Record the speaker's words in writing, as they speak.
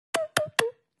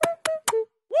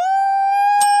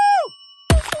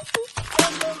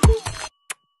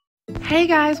Hey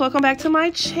guys, welcome back to my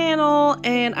channel,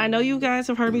 and I know you guys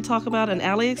have heard me talk about an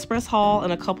Aliexpress haul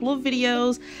in a couple of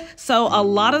videos, so a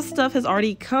lot of stuff has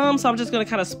already come, so I'm just going to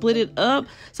kind of split it up.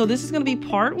 So this is going to be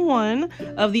part 1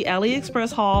 of the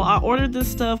Aliexpress haul. I ordered this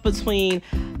stuff between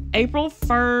April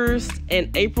 1st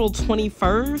and April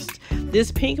 21st.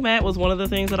 This pink mat was one of the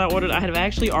things that I ordered. I had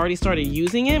actually already started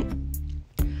using it,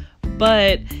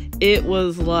 but it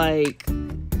was like,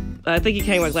 I think it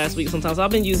came like last week sometimes.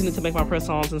 I've been using it to make my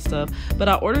press-ons and stuff. But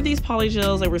I ordered these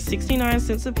polygels. They were 69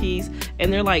 cents a piece,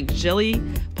 and they're like jelly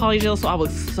polygels, so I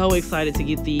was so excited to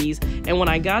get these. And when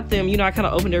I got them, you know, I kind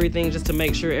of opened everything just to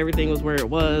make sure everything was where it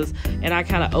was. And I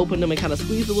kind of opened them and kind of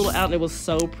squeezed a little out, and it was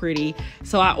so pretty.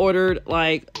 So I ordered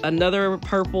like another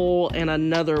purple and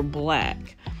another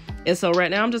black. And so right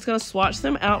now I'm just going to swatch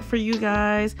them out for you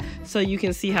guys so you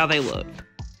can see how they look.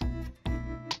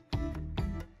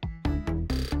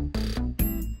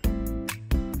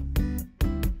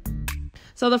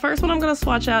 So the first one I'm going to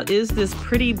swatch out is this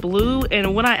pretty blue,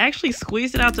 and when I actually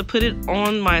squeezed it out to put it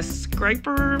on my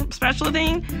scraper spatula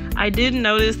thing, I did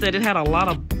notice that it had a lot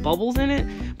of bubbles in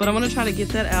it, but I'm going to try to get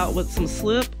that out with some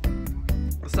slip.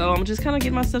 So I'm just kind of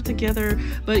getting my stuff together,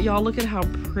 but y'all look at how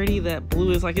pretty that blue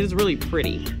is. Like, it is really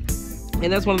pretty,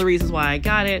 and that's one of the reasons why I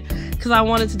got it, because I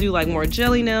wanted to do like more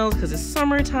jelly nails because it's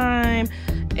summertime,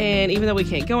 and even though we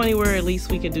can't go anywhere, at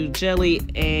least we can do jelly.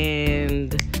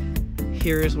 And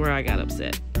here's where I got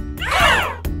upset.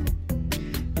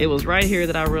 It was right here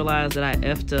that I realized that I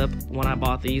effed up when I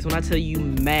bought these. When I tell you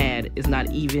mad is not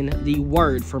even the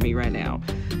word for me right now.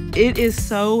 It is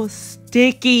so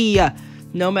sticky.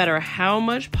 No matter how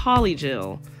much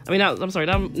polygel,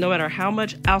 no matter how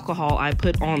much alcohol I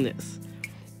put on this,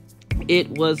 it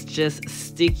was just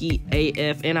sticky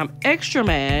AF. And I'm extra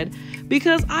mad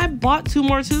because I bought 2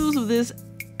 more tubes of this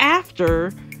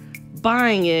after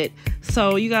buying it.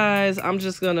 So you guys, I'm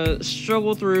just gonna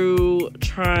struggle through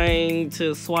trying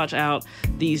to swatch out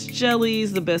these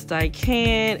jellies the best I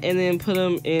can and then put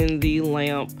them in the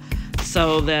lamp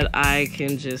so that I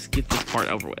can just get this part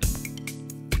over with.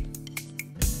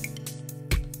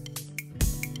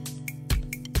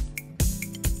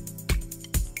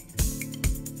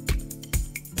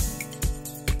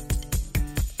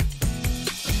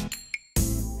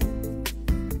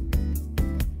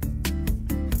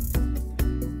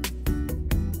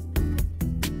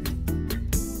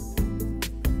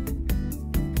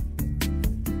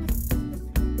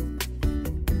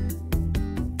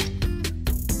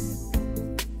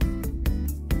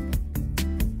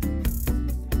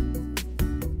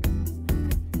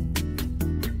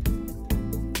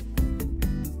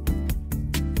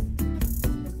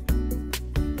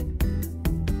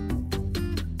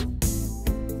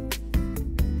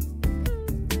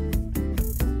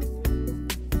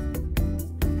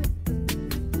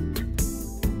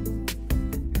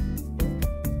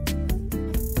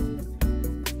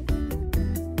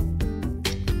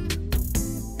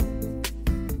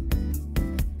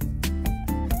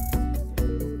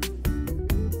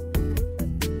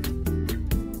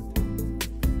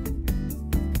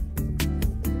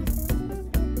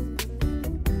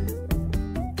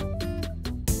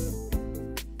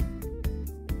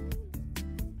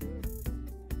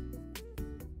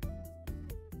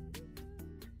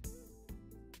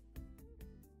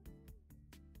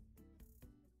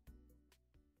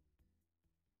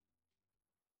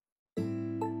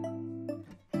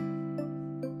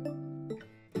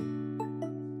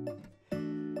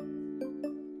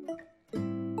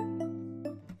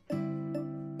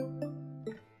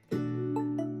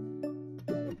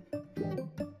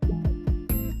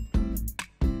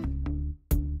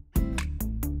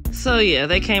 So yeah,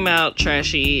 they came out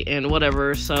trashy and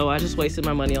whatever, so I just wasted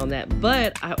my money on that.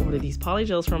 But I ordered these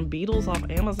polygels from Beetles off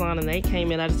Amazon, and they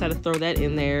came in. I just had to throw that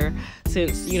in there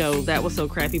since, you know, that was so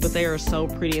crappy, but they are so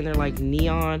pretty, and they're like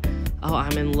neon. Oh,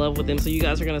 I'm in love with them. So you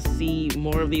guys are gonna see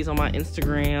more of these on my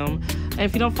Instagram. And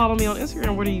if you don't follow me on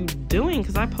Instagram, what are you doing?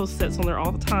 Because I post sets on there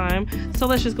all the time. So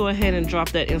let's just go ahead and drop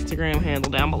that Instagram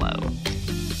handle down below.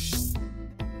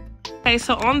 Okay,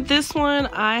 so on this one,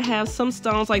 I have some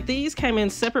stones. Like, these came in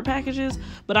separate packages,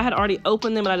 but I had already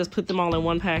opened them and I just put them all in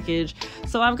one package.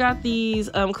 So I've got these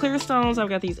clear stones, I've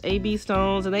got these AB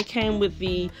stones, and they came with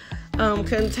the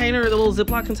container, the little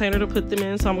Ziploc container to put them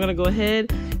in. So I'm gonna go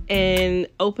ahead and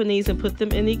open these and put them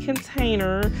in the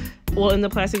container, well, in the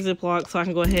plastic Ziploc, so I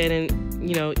can go ahead and,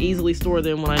 you know, easily store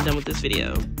them when I'm done with this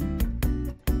video.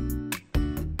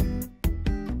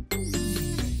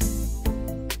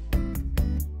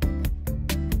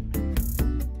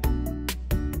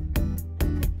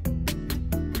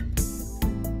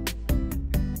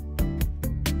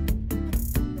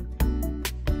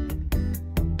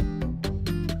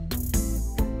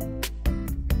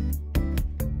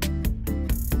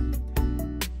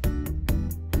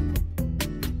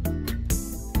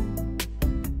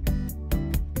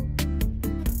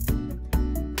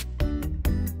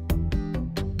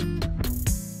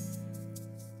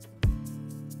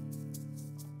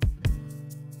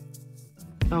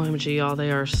 OMG, y'all,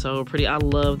 they are so pretty. I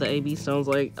love the AB stones.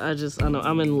 Like, I know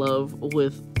I'm in love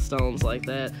with stones like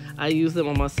that. I use them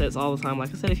on my sets all the time.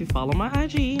 Like I said, if you follow my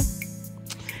IG,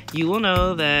 you will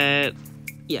know that,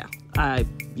 yeah, I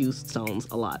use stones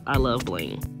a lot. I love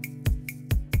bling.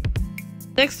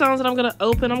 Next stones that I'm gonna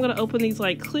open these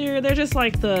like clear. They're just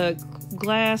like the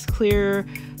glass clear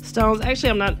stones. Actually,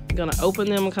 I'm not gonna open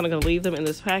them. I'm kind of gonna leave them in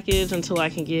this package until I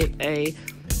can get a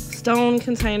stone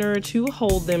container to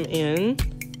hold them in.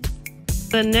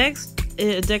 The next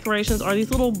decorations are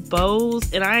these little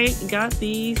bows, and I got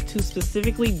these to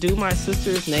specifically do my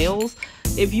sister's nails.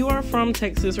 If you are from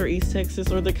Texas or East Texas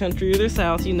or the country or the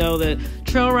South, you know that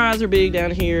trail rides are big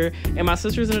down here, and my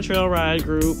sister's in a trail ride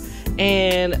group,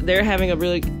 and they're having a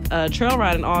really trail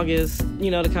ride in August,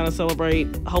 you know, to kind of celebrate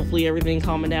hopefully everything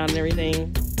calming down and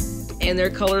everything. And their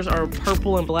colors are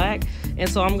purple and black, and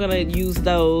so I'm gonna use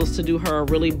those to do her a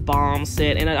really bomb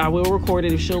set, and I will record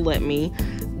it if she'll let me.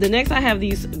 The next, I have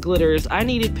these glitters. I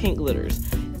needed pink glitters.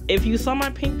 If you saw my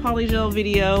pink Polygel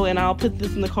video, and I'll put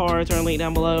this in the cards or a link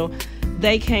down below,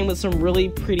 they came with some really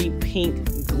pretty pink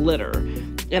glitter,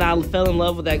 and I fell in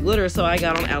love with that glitter, so I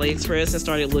got on Aliexpress and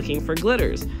started looking for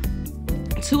glitters.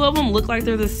 Two of them look like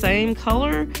they're the same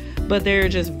color, but they're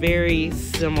just very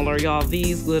similar, y'all.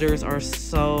 These glitters are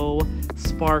so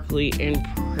sparkly and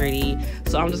pretty,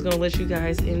 so I'm just gonna let you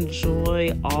guys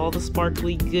enjoy all the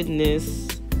sparkly goodness,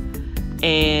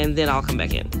 and then I'll come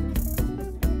back in.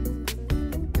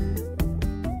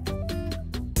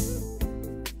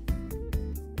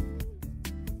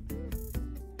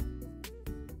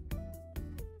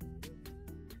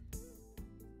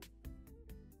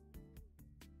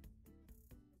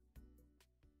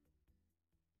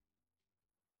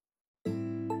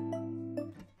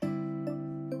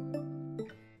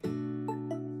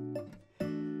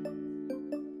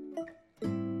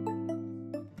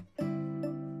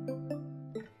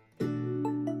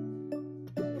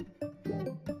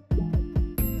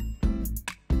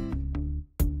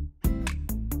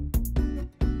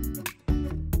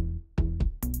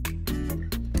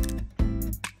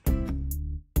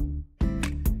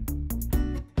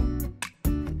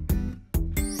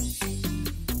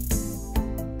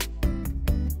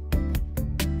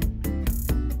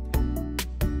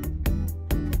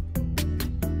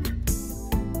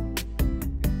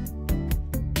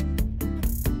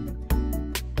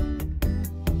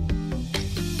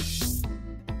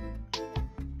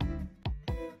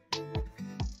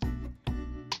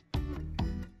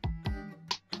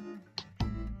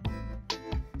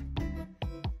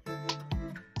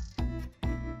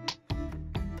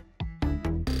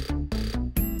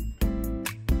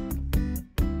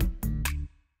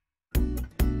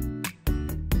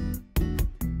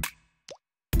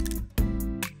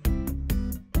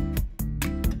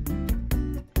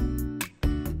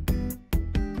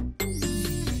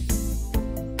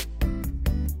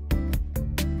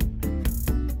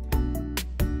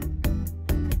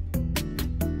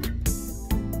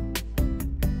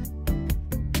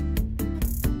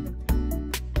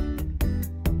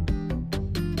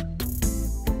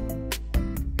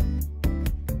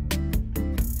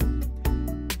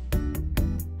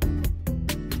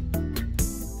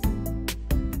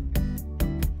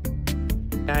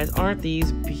 Guys, aren't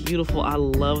these beautiful? I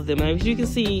love them. As you can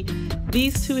see,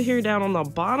 these two here down on the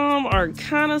bottom are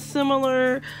kind of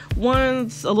similar.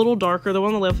 One's a little darker. The one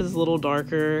on the left is a little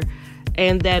darker,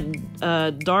 and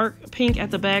that dark pink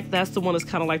at the back, that's the one that's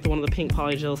kind of like the one of the pink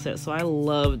Polygel set, so I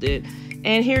loved it.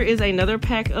 And here is another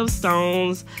pack of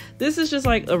stones. This is just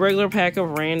like a regular pack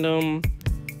of random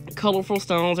colorful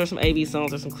stones. There's some AB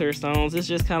stones, there's some clear stones. It's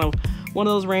just kind of one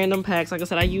of those random packs. Like I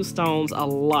said, I use stones a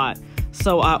lot,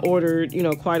 so I ordered, you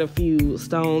know, quite a few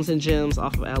stones and gems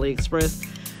off of Aliexpress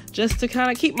just to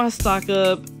kind of keep my stock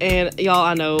up. And y'all,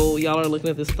 I know y'all are looking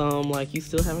at this thumb like, you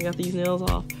still haven't got these nails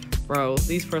off? Bro,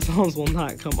 these press-ons will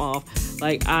not come off.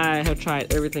 Like, I have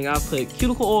tried everything. I've put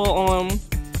cuticle oil on them.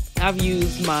 I've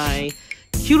used my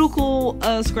cuticle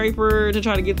scraper to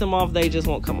try to get them off. They just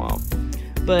won't come off.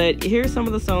 But here's some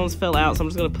of the stones fell out, so I'm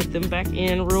just gonna put them back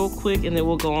in real quick, and then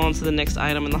we'll go on to the next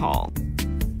item in the haul.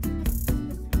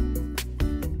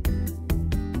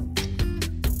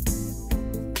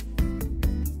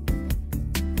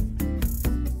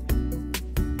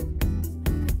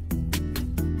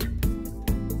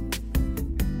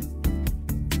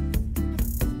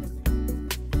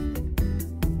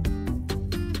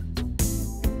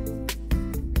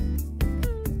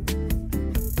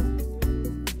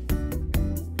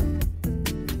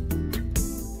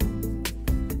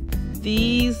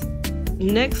 These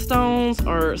next stones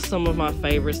are some of my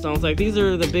favorite stones. Like, these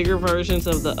are the bigger versions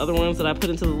of the other ones that I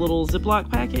put into the little Ziploc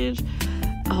package.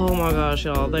 Oh my gosh,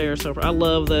 y'all, they are so pretty. I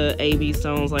love the AB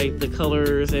stones, like the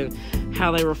colors and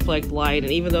how they reflect light.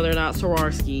 And even though they're not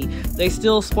Swarovski, they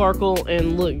still sparkle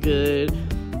and look good.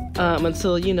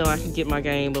 Until, you know, I can get my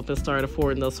game up and start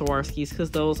affording those Swarovskis,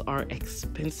 because those are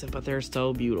expensive, but they're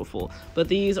so beautiful. But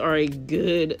these are a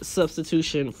good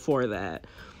substitution for that.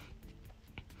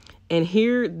 And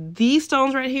here, these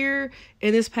stones right here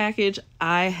in this package,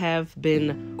 I have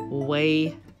been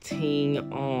waiting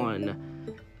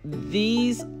on.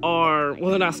 These are, well,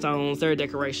 they're not stones, they're a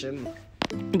decoration.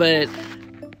 But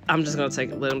I'm just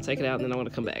gonna let them take it out, and then I'm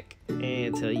gonna come back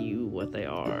and tell you what they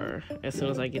are as soon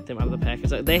as I get them out of the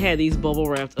package. They had these bubble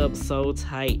wrapped up so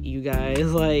tight, you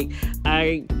guys. Like,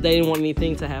 they didn't want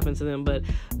anything to happen to them, but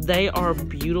they are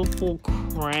beautiful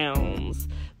crowns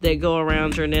that go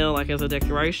around your nail like as a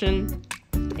decoration.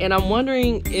 And I'm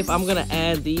wondering if I'm gonna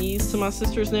add these to my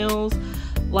sister's nails,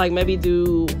 like maybe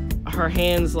do her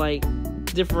hands like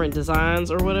different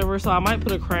designs or whatever. So I might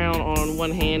put a crown on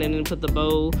one hand and then put the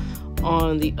bow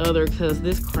on the other, because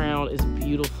this crown is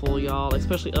beautiful, y'all,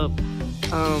 especially up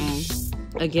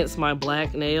against my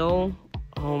black nail.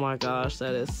 Oh my gosh,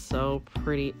 that is so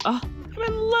pretty. Oh, I'm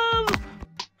in love.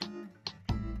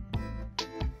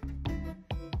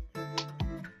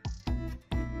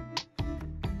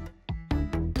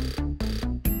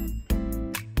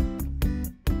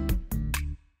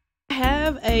 I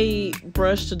have a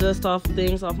brush to dust off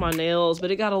things off my nails,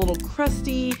 but it got a little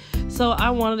crusty, so I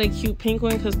wanted a cute pink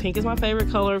one, because pink is my favorite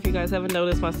color. If you guys haven't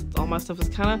noticed, all my stuff is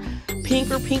kind of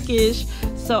pink or pinkish.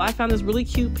 So I found this really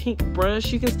cute pink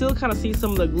brush. You can still kind of see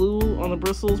some of the glue on the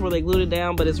bristles where they glued it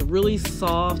down, but it's really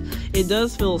soft. It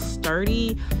does feel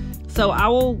sturdy. So I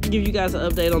will give you guys an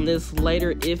update on this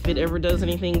later if it ever does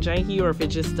anything janky, or if it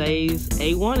just stays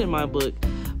A1 in my book.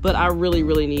 But I really,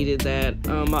 really needed that.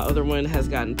 My other one has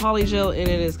gotten polygel in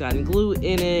it, it's gotten glue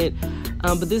in it.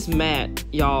 But this mat,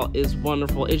 y'all, is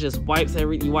wonderful. It just wipes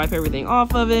you wipe everything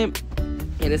off of it,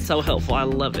 and it's so helpful. I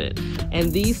love it.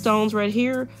 And these stones right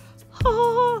here,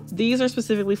 these are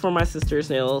specifically for my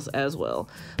sister's nails as well,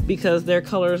 because their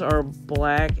colors are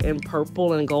black and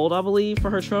purple and gold, I believe, for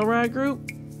her trail ride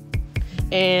group.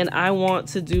 And I want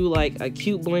to do like a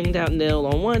cute blinged out nail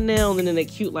on one nail, and then a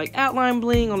cute like outline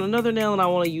bling on another nail, and I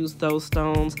want to use those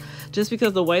stones just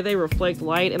because the way they reflect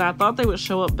light, and I thought they would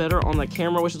show up better on the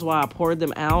camera, which is why I poured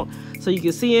them out so you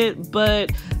can see it,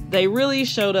 but they really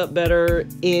showed up better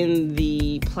in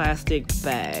the plastic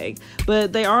bag.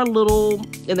 But they are little,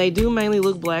 and they do mainly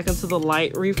look black until the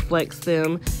light reflects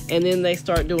them, and then they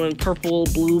start doing purple,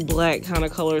 blue, black kind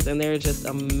of colors, and they're just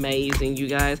amazing, you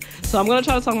guys. So I'm gonna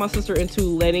try to talk my sister into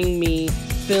letting me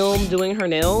film doing her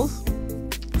nails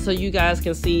so you guys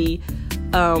can see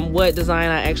what design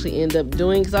I actually end up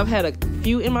doing, because I've had a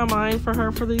few in my mind for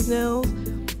her for these nails,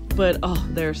 but oh,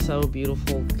 they're so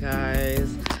beautiful,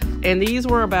 guys. And these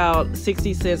were about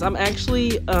 60 cents. I'm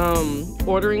actually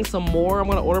ordering some more. I'm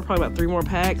gonna order probably about 3 more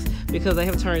packs, because they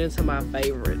have turned into my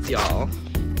favorites, y'all.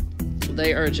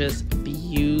 They are just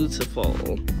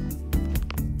beautiful.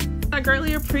 I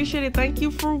greatly appreciate it. Thank you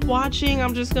for watching.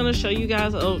 I'm just gonna show you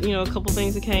guys, you know, a couple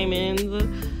things that came in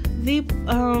the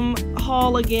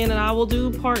haul again, and I will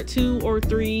do part 2 or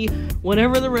 3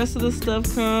 whenever the rest of the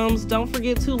stuff comes. Don't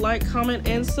forget to like, comment,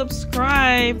 and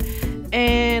subscribe.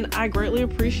 And I greatly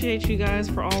appreciate you guys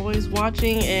for always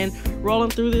watching and rolling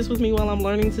through this with me while I'm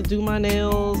learning to do my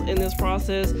nails in this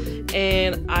process.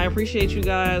 And I appreciate you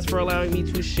guys for allowing me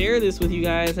to share this with you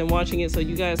guys and watching it so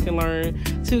you guys can learn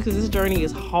too, because this journey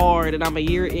is hard and I'm a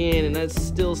year in, and that's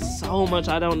still so much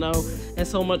I don't know and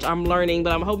so much I'm learning.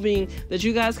 But I'm hoping that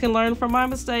you guys can learn from my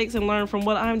mistakes and learn from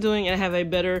what I'm doing and have a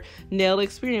better nail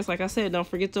experience. Like I said, don't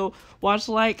forget to watch,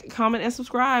 like, comment, and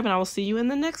subscribe, and I will see you in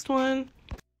the next one.